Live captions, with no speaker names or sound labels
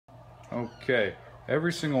Okay,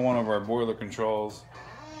 every single one of our boiler controls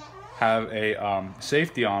have a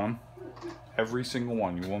safety on them. Every single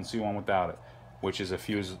one. You won't see one without it, which is a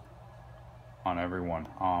fuse on every one.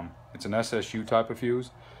 It's an SSU type of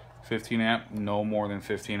fuse, 15 amp, no more than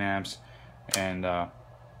 15 amps. And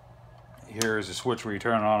here is a switch where you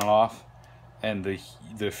turn it on and off. And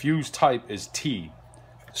the fuse type is T.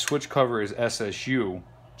 Switch cover is SSU.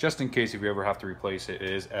 Just in case if you ever have to replace it,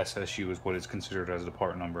 it is SSU is what is considered as the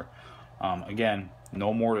part number. Again,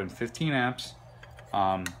 no more than 15 amps.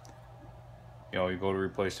 You know, you go to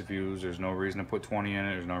replace the fuse, there's no reason to put 20 in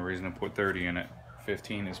it, there's no reason to put 30 in it.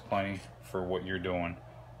 15 is plenty for what you're doing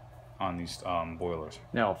on these boilers.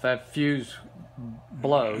 Now, if that fuse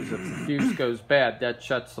blows, if the fuse goes bad, that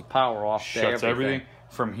shuts the power off to Shuts everything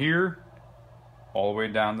from here all the way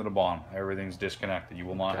down to the bottom. Everything's disconnected. You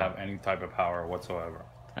will not have any type of power whatsoever.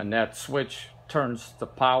 And that switch turns the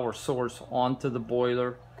power source onto the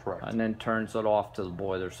boiler. Correct. And then turns it off to the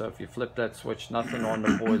boiler. So if you flip that switch, nothing on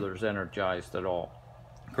the boiler is energized at all.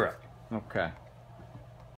 Correct. Okay.